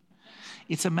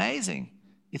 It's amazing.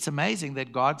 It's amazing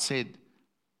that God said,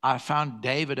 I found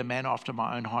David a man after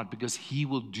my own heart because he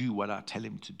will do what I tell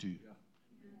him to do.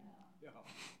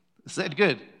 Is that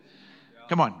good?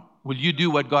 Come on. Will you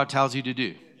do what God tells you to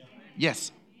do?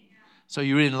 Yes. So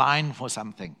you're in line for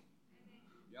something.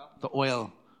 The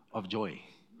oil of joy.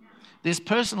 There's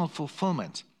personal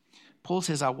fulfillment. Paul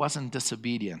says, I wasn't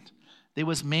disobedient. There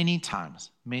was many times.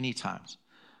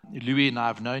 Louis and I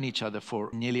have known each other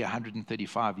for nearly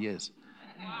 135 years.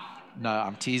 No,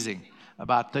 I'm teasing.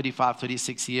 About 35,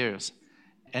 36 years.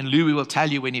 And Louis will tell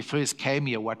you when he first came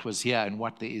here what was here and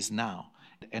what there is now.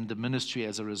 And the ministry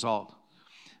as a result.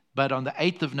 But on the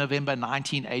 8th of November,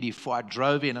 1984, I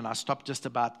drove in and I stopped just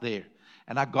about there.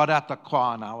 And I got out the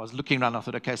car and I was looking around. I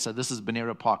thought, okay, so this is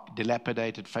Benera Park,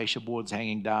 dilapidated, fascia boards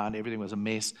hanging down. Everything was a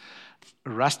mess.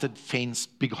 Rusted fence,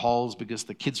 big holes because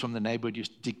the kids from the neighborhood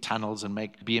used to dig tunnels and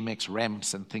make BMX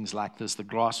ramps and things like this. The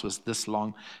grass was this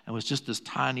long and was just this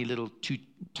tiny little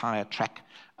 2-tire track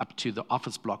up to the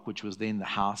office block, which was then the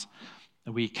house.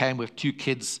 And we came with 2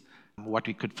 kids, what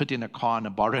we could fit in a car and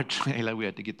a borrowed trailer. We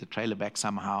had to get the trailer back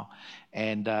somehow.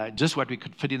 And just what we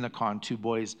could fit in the car and 2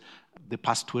 boys. The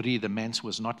pastorie, the manse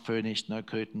was not furnished, no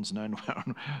curtains, no.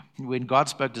 When God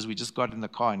spoke to us, we just got in the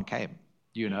car and came,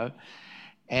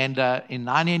 And in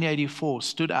 1984,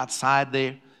 stood outside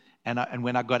there, and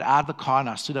when I got out of the car and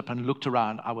I stood up and looked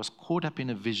around, I was caught up in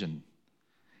a vision.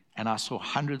 And I saw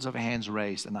hundreds of hands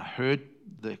raised, and I heard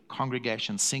the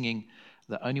congregation singing.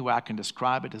 The only way I can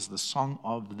describe it is the song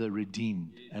of the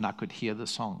redeemed, and I could hear the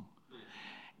song.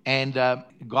 And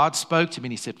God spoke to me,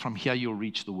 and he said, from here you'll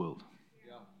reach the world.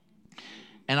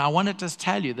 And I wanted to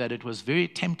tell you that it was very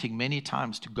tempting many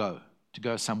times to go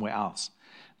somewhere else.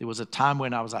 There was a time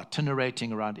when I was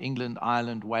itinerating around England,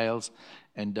 Ireland, Wales,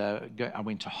 and I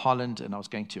went to Holland, and I was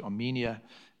going to Armenia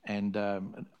and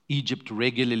Egypt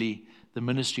regularly. The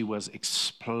ministry was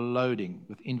exploding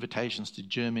with invitations to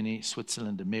Germany,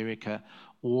 Switzerland, America,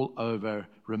 all over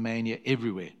Romania,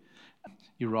 everywhere.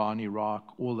 Iran,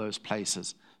 Iraq, all those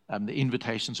places. The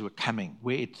invitations were coming,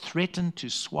 where it threatened to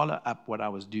swallow up what I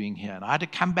was doing here. And I had to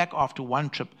come back after one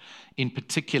trip in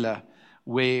particular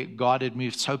where God had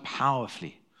moved so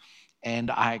powerfully. And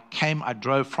I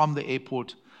drove from the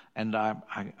airport, and I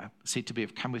said to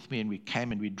Bev, come with me, and we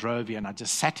came and we drove here, and I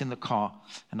just sat in the car,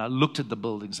 and I looked at the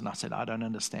buildings, and I said, I don't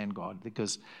understand, God,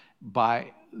 because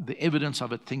by the evidence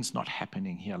of it, things not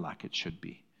happening here like it should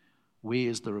be. Where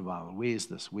is the revival? Where is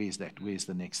this? Where is that? Where's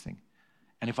the next thing?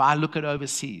 And if I look at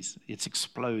overseas, it's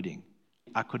exploding.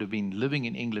 I could have been living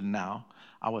in England now.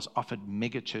 I was offered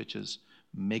mega churches,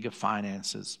 mega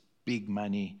finances, big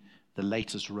money, the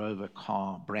latest Rover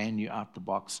car, brand new out the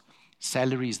box,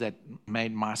 salaries that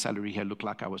made my salary here look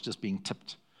like I was just being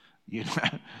tipped,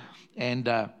 And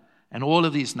all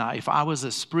of these now, if I was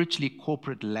a spiritually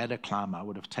corporate ladder climber, I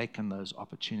would have taken those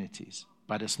opportunities.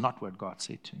 But it's not what God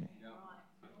said to me.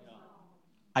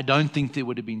 I don't think there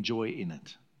would have been joy in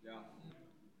it.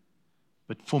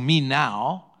 But for me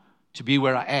now, to be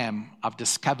where I am, I've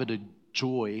discovered a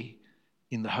joy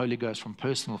in the Holy Ghost from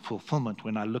personal fulfillment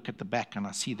when I look at the back and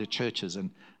I see the churches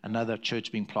and another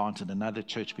church being planted, another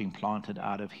church being planted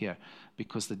out of here,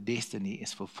 because the destiny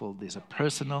is fulfilled. There's a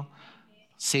personal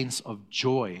sense of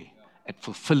joy at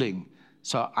fulfilling.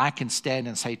 So I can stand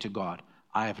and say to God,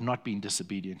 I have not been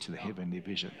disobedient to the heavenly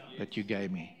vision that you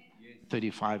gave me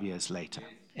 35 years later.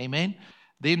 Amen?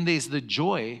 Then there's the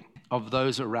joy of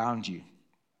those around you.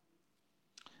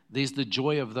 There's the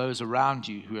joy of those around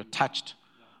you who are touched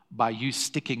by you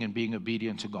sticking and being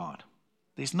obedient to God.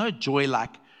 There's no joy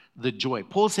like the joy.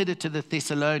 Paul said it to the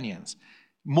Thessalonians,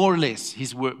 more or less,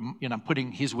 his word, I'm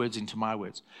putting his words into my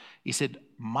words. He said,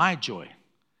 my joy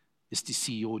is to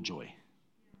see your joy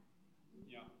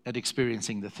at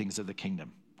experiencing the things of the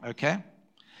kingdom. Okay?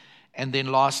 And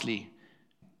then lastly,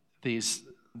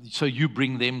 so you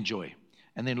bring them joy.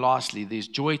 And then lastly, there's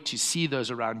joy to see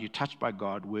those around you touched by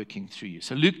God working through you.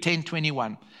 So Luke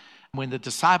 10:21, when the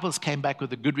disciples came back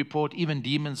with a good report, even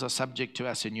demons are subject to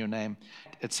us in your name,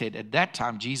 it said, at that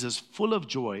time, Jesus, full of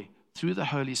joy, through the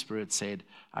Holy Spirit, said,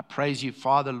 I praise you,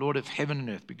 Father, Lord of heaven and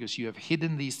earth, because you have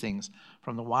hidden these things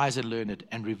from the wise and learned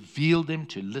and revealed them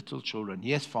to little children.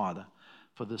 Yes, Father,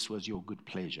 for this was your good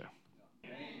pleasure.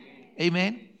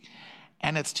 Amen.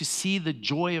 And it's to see the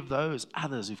joy of those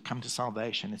others who've come to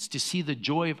salvation. It's to see the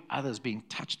joy of others being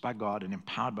touched by God and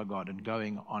empowered by God and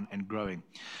going on and growing.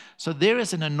 So there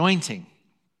is an anointing.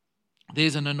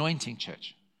 There's an anointing,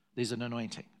 church. There's an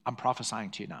anointing. I'm prophesying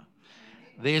to you now.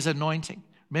 There's anointing.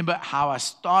 Remember how I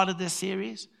started this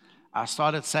series? I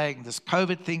started saying this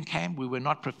COVID thing came. We were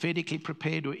not prophetically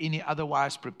prepared or any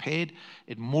otherwise prepared.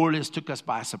 It more or less took us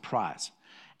by surprise.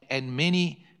 And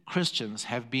many Christians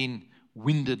have been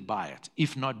winded by it,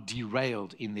 if not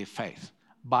derailed in their faith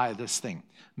by this thing.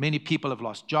 Many people have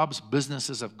lost jobs.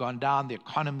 Businesses have gone down. The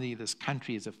economy of this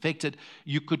country is affected.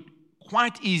 You could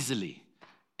quite easily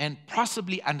and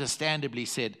possibly understandably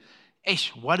said,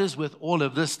 what is with all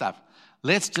of this stuff?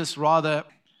 Let's just rather,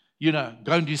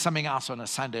 go and do something else on a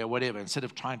Sunday or whatever, instead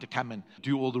of trying to come and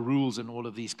do all the rules and all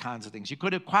of these kinds of things. You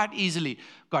could have quite easily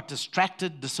got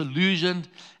distracted, disillusioned,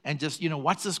 and just,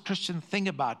 what's this Christian thing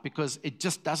about? Because it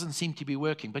just doesn't seem to be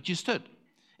working. But you stood.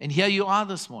 And here you are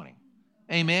this morning.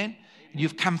 Amen?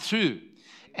 You've come through.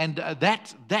 And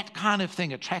that kind of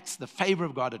thing attracts the favor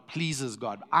of God. It pleases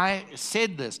God. I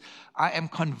said this. I am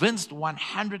convinced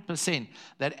 100%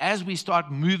 that as we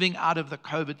start moving out of the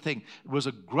COVID thing, it was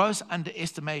a gross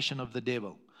underestimation of the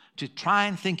devil to try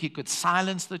and think he could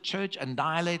silence the church,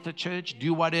 annihilate the church,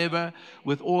 do whatever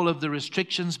with all of the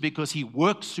restrictions, because he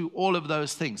works through all of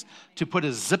those things to put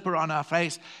a zipper on our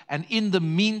face. And in the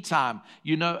meantime,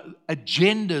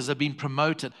 agendas are being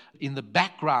promoted in the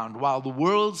background while the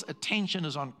world's attention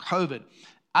is on COVID.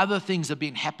 Other things have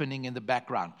been happening in the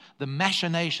background, the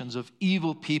machinations of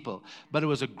evil people, but it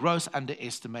was a gross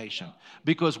underestimation.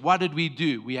 Because what did we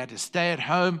do? We had to stay at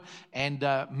home, and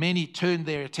many turned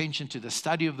their attention to the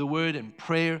study of the Word and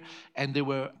prayer, and there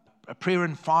were prayer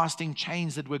and fasting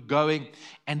chains that were going.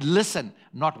 And listen,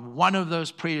 not one of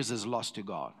those prayers is lost to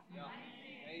God.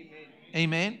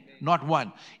 Amen. Not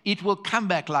one. It will come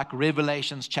back like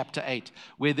Revelations chapter 8,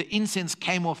 where the incense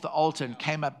came off the altar and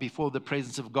came up before the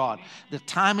presence of God. The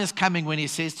time is coming when he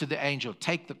says to the angel,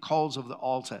 take the coals of the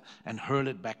altar and hurl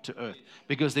it back to earth.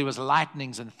 Because there was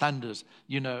lightnings and thunders,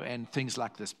 and things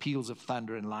like this, peals of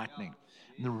thunder and lightning.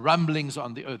 And the rumblings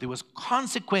on the earth. There was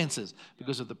consequences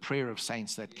because of the prayer of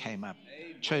saints that came up.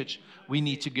 Church, we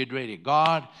need to get ready.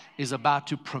 God is about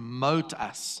to promote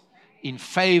us in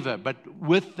favor, but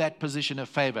with that position of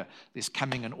favor, there's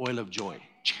coming an oil of joy.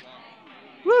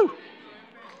 Woo!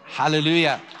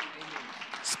 Hallelujah.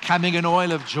 It's coming an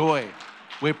oil of joy,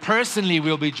 where personally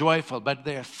we'll be joyful, but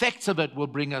the effects of it will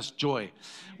bring us joy.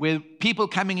 Where people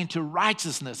coming into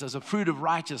righteousness as a fruit of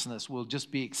righteousness will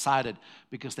just be excited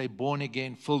because they're born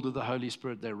again, filled with the Holy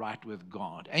Spirit, they're right with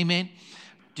God. Amen.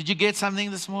 Did you get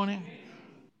something this morning?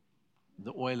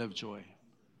 The oil of joy.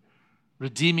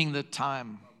 Redeeming the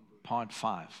time. Part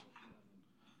 5.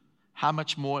 How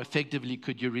much more effectively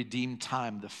could you redeem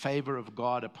time, the favor of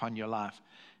God upon your life,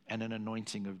 and an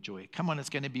anointing of joy? Come on, it's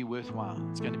going to be worthwhile.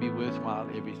 It's going to be worthwhile,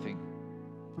 everything.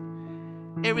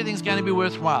 Everything's going to be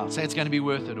worthwhile. Say it's going to be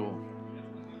worth it all.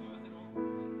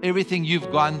 Everything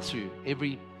you've gone through,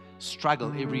 every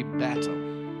struggle, every battle,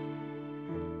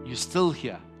 you're still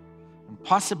here. And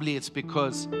possibly it's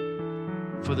because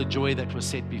for the joy that was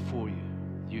set before you,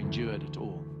 you endured it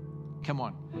all. Come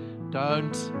on.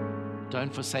 Don't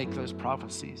forsake those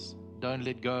prophecies. Don't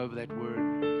let go of that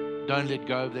word. Don't let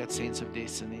go of that sense of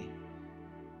destiny.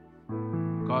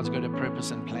 God's got a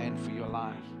purpose and plan for your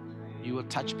life. You will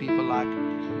touch people like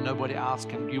nobody else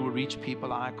can. You will reach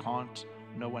people I can't.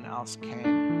 No one else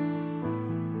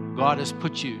can. God has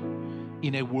put you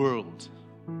in a world.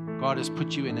 God has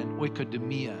put you in an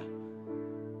oikodomia.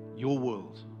 Your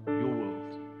world. Your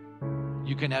world.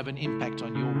 You can have an impact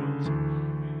on your world.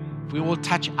 If we all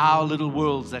touch our little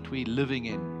worlds that we're living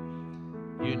in,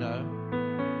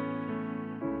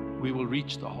 we will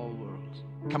reach the whole world.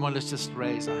 Come on, let's just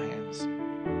raise our hands.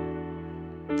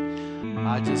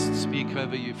 I just speak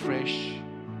over you fresh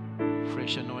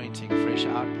anointing, fresh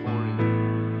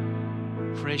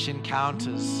outpouring, fresh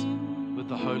encounters with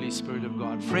the Holy Spirit of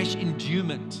God, fresh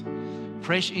endowment,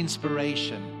 fresh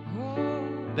inspiration,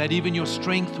 that even your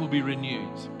strength will be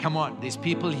renewed. Come on, there's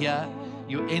people here,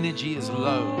 your energy is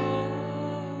low.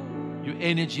 Your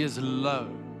energy is low.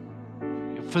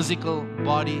 Your physical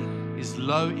body is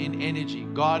low in energy.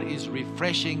 God is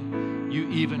refreshing you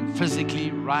even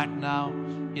physically right now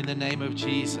in the name of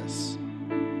Jesus.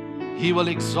 He will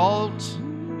exalt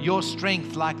your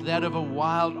strength like that of a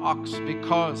wild ox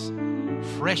because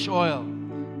fresh oil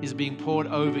is being poured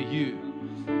over you.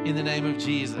 in the name of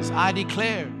Jesus. I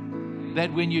declare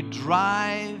that when you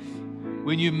drive,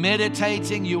 when you're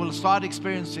meditating, you will start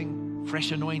experiencing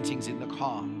fresh anointings in the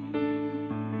car.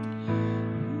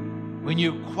 When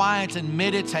you're quiet and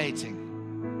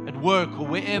meditating at work or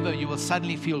wherever, you will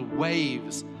suddenly feel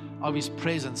waves of His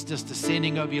presence just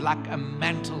descending over you like a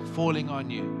mantle falling on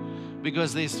you,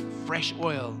 because there's fresh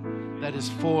oil that is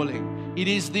falling. It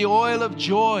is the oil of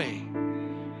joy,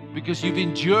 because you've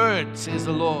endured, says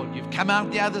the Lord. You've come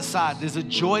out the other side. There's a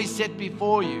joy set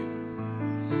before you.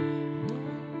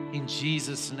 In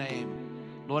Jesus' name,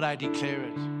 Lord, I declare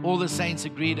it. All the saints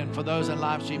agreed, and for those on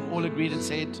live stream, all agreed and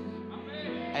said,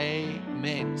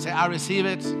 Amen. Say, I receive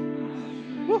it.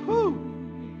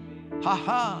 Woohoo! Ha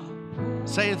ha!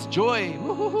 Say, it's joy.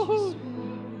 Woo-hoo-hoo-hoo.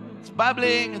 It's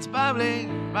bubbling,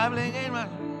 bubbling in,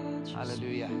 man.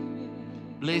 Hallelujah.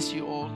 Bless you all.